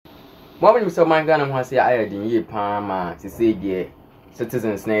Moment you saw my gun and was say I didn't ye palma to say dear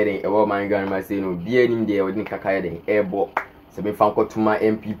citizens nading a war my gun must say no beer in there with Nikaka airboat. So me found to my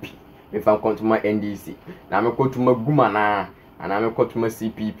MPP, me found to my NDC. Now I'm go to my Gumana and I'm go to my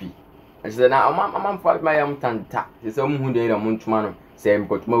CPP. I said now I'm fight my tanta. There's some who did a Montmano. Same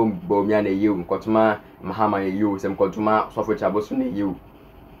got my Bawumia you, got my Mahama you, some got my software chabos you.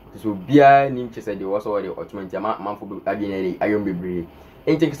 So beer nimches said there was already automatic man for again I don't be brave.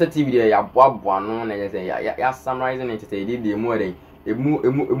 Ain't TV there, ya bob one and I say, ya summarizing it to say, did the more than a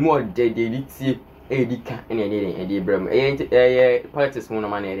more dead, they did see a dica and a dear brim. Ain't a politics one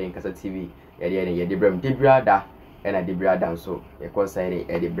man in Casa TV, a dear brim, debrada, and a debrada, so a course I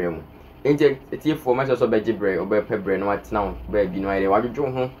a dear brim. Ain't a tea for myself by Jibre or by Pebbre and what now, baby, no idea what you do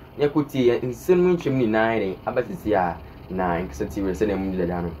home. You could see in some chimney 9, about this year 9, Casa TV, send them the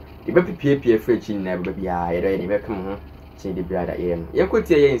down. The baby peer fridge in never be I never come home. The brother in. You could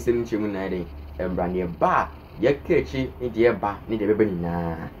say in 17 night and brandy a bar. You catch it in the bar, need a baby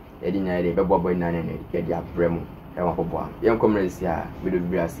na. Eddie night, a boy nine and get your bremo. I want for one. Young comrades here with the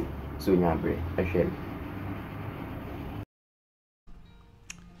brassy. So yambre, a shame.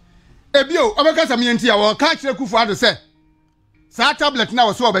 Ebio, Obaka Samianti, our catch the Kufa to say. Sa tablet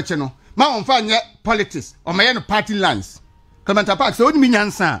now so betcheno. Ma on find yet politics or my own party lines. Clementa Park, so wouldn't mean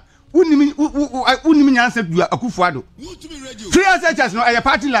answer. Wouldn't mean answer to Akufuado. 3 SHS no a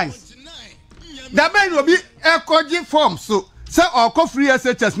party lines. That man will be a coding form so say or co free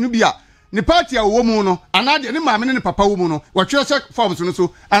SHS Nubia. The party a woman and I didn't mamma and papa woman or church forms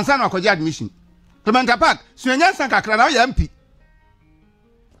so and son of admission. Clementa Park, so Yansanka MP.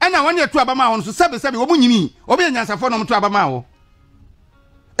 And I want you to Abama on so 7 woman you mean, or be an answer for them to Abamao.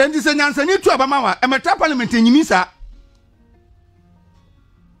 And this answer need to Abama, and my parliament in Yimisa.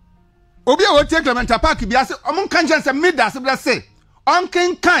 Obi a wote Clementa Park biase omon kanchen se mid as bla say on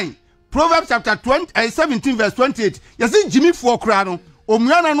kan Proverbs chapter 17 verse 28 yesi Jimmy for kra no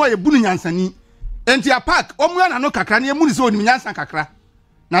omuana no ye bunu nyansani enti a park omuana no kakra na emu ni se oni nyansan kakra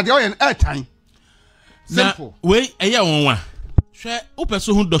na de oyen airtime simple we eye wonwa hwe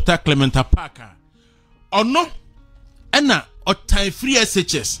opeso hu Dr. Clementa Park ono ena otan free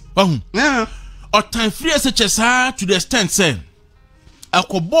SHS otan free SHS to the extent say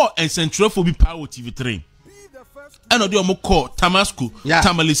akobo and central for be power TV3 and odi omo call Tamasco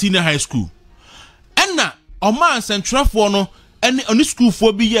Tamalisina High School and na oman central for no and on school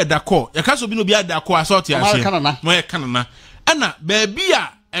for be here da call ya kaso bi no bi da call asort ya she mo e kanana and na baby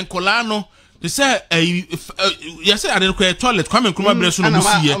a enkola no they say ya say ade ko toilet kwame nkruma breso no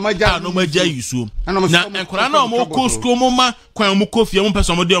musi ye no maja yusu na enkola na omo ko school mo ma kwan mo ko fie mo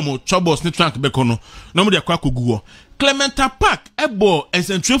person mo de omo chobos ni trunk beko no no mo de kwa koguo Clementa Park ebo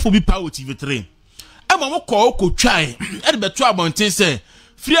central for be power TV3 ema mo ko twae e de beto abonten say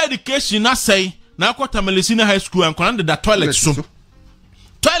free education na say na akota Melesina High School and kolan da toilet so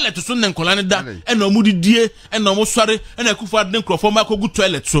na nkola ne da e na mo didie e na mo sware e na kufu ade nkrofo ma kogu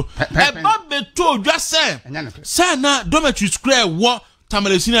toilet so e ba beto odwa say na dormitory square wo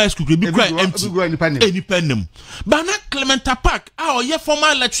Tamalesina High School be quite empty independent but na Clementa Park ye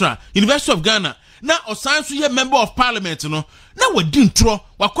former lecturer University of Ghana na osan so ye member of parliament no na wadi ntro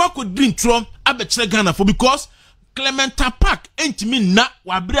wakwa di ntro abekire Ghana for because Clementa Park entimi na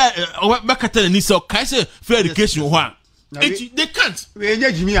wabra bakata ni se kai se free education ho a they can't we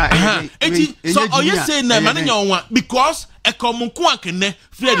nya jimi a so you say na mananya onwa because ekomunku akene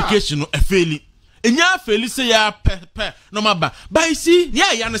free education no efeli enya afeli se ya pe no maba by see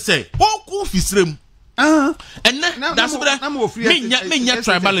ya ne say woku fisrem and that's me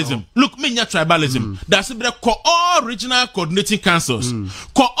tribalism. Look, me tribalism. That's all regional coordinating councils,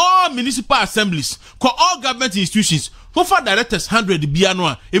 all municipal assemblies, all government institutions. Who for directors 100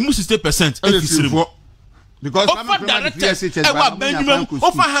 bianwa, a must 60%. Because over directors,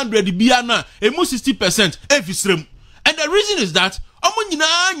 over 100 biana, a must 60% every stream. And the reason is that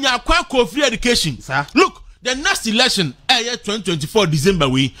free education. Look. The next election, 2024 December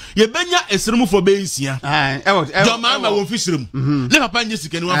we, ye benya esremu for bensia. Jomama won fisrum. Le papa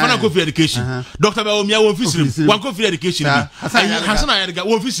nyesi ken wan fana go free education. Dr. Bawumia won fisrum. Wan go free education bi. Hasan Ayerga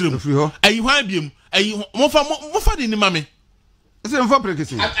won fisrum. Ayi hwan biem. Ayi mo fa de ni mame. Ese mo fa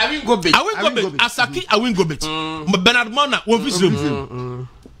prekesi. I win go bet. Asaki I win go bet. Bernard Mona won fisrum.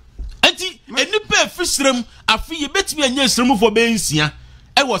 Enti enipa fisrum afi ye betimi anya esremu for bensia.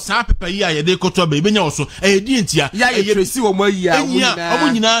 I was happy per year, a day koto baby, also a dintia. You see what my year,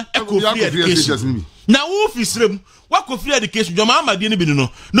 free education. Now, who is room? What could free education? Your mamma didn't be no.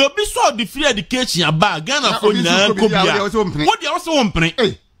 No, be so the free education about Ghana for what you also want print.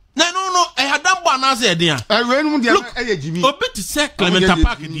 No, I had done one as a dear. I ran with the Jimmy. Or better say Clementa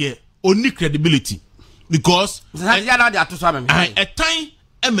Park, dear. only credibility because a time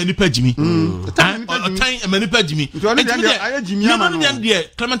emenipa jimi a time emenipa jimi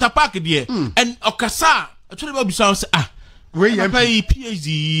Clement Park there and okasa actually be bisa say we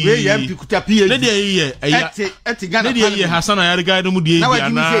PhD we MP kuta PhD eti Ghana le Hassan Ayariga no mu die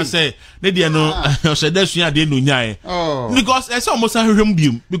na say le die no o se da sua de no nyae because I say almost ahwehwem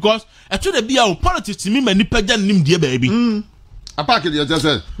biom because actually be our politics me manipa gya nim die ba bi apart the just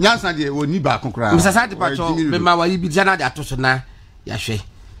say nyansa de woni ba konkra Mr. Sadi Pacho me ma wa yi bi jana de atoso na ya hwe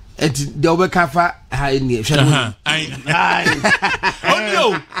eti de obekafa ha ni hwe oh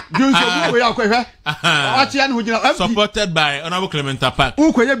no we akwa achi an hujina supported by Honorable Clement Park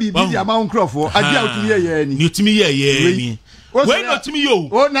ukoye bibi dia ma nkrofo adi outumi ye ni utumi ye ni we no tumi yo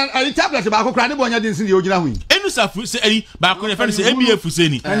o na ai tablet ba kokra ne bonya din sin de ogina hu enu safu se ani ba ko ne fa se MBF se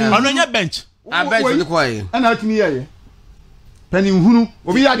ni ono nya bench a bench ni ko ye ana utumi ye pani hunu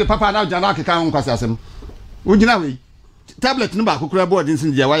obi ya de papa na jana akeka ho kwase asem ogina hu tablet no ba kokra board din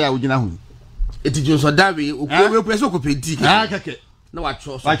sin de wa ya ogina hu eti jonso dawe okwe press okopenti keke na wa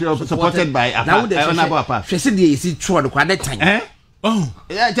trust supported by Honorable Apa hwe se de esi tro de kwa de tan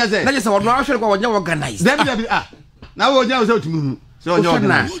yeah just na je se wo no hwe ko wonya organize dem na wo nya so otumi hu so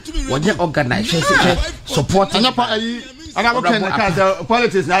wonya organize support anya pa ayi ana wo ken ka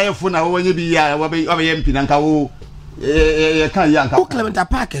politics na ayefu na wo wonya bi ya wo be MP na nka wo kan ya nka Clement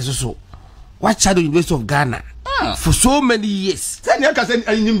Park so what child University of Ghana for so many years say ne ka say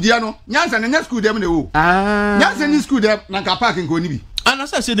anyim dia no nyansa na school dem na wo nyansa ni school dem na nka park nko ni bi ana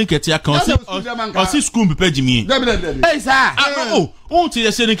say den ketia kan o si school be jimi hey sir o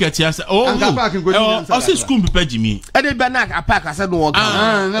ti say den ketia say o si school be jimi e dey back a park ase no work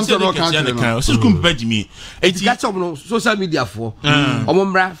na so no kan o si school be jimi e ti catch up no social media for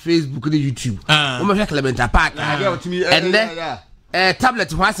omombra Facebook and YouTube omo Clement Park and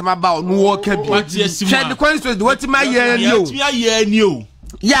tablet ho asema ba no work bi share the constituency what my year ni o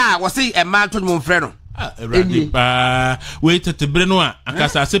yeah we say e ma to mo frɛ no wait at the breno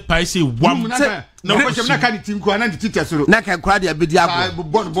akasa se pai say wam no question na kan team ko na the teacher so na kan kwa dia bedi ago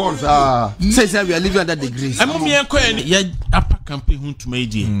board say we are living under the grace am me enko ya apa campaign hu tuma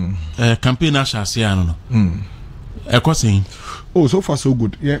edi campaign na shase ano no saying oh so far so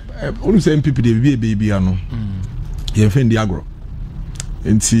good yeah only say MPP dey baby ano ye fendi agro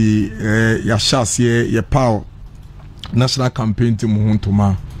enti ya shase ye power national campaign team hu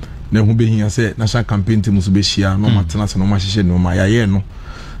tuma na hu be hia say national campaign team so be hia no matena se no ma hye no ma ya ye no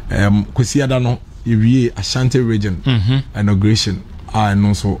kwesi ada no ewie Ashanti region inauguration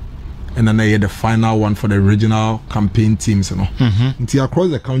no so and then the final one for the regional campaign teams no until across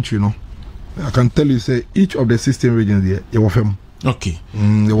the country no I can tell you say each of the 16 regions there you were okay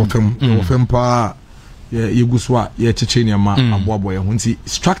you were pa ye guswa ye chechenia ma aboabo ye hunti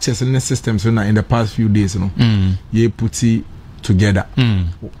structures and systems in the past few days no ye puti together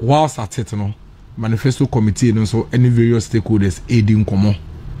whilst at it no manifesto committee no so any various stakeholders aiding komo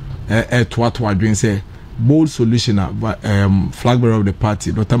to adwin say bold solution flag bearer of the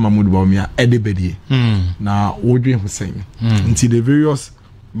party Dr. Mahmoud Bawumia edebedi na Odwin Hussein until the various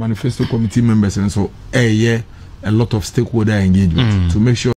manifesto committee members and so a lot of stakeholder engagement to make sure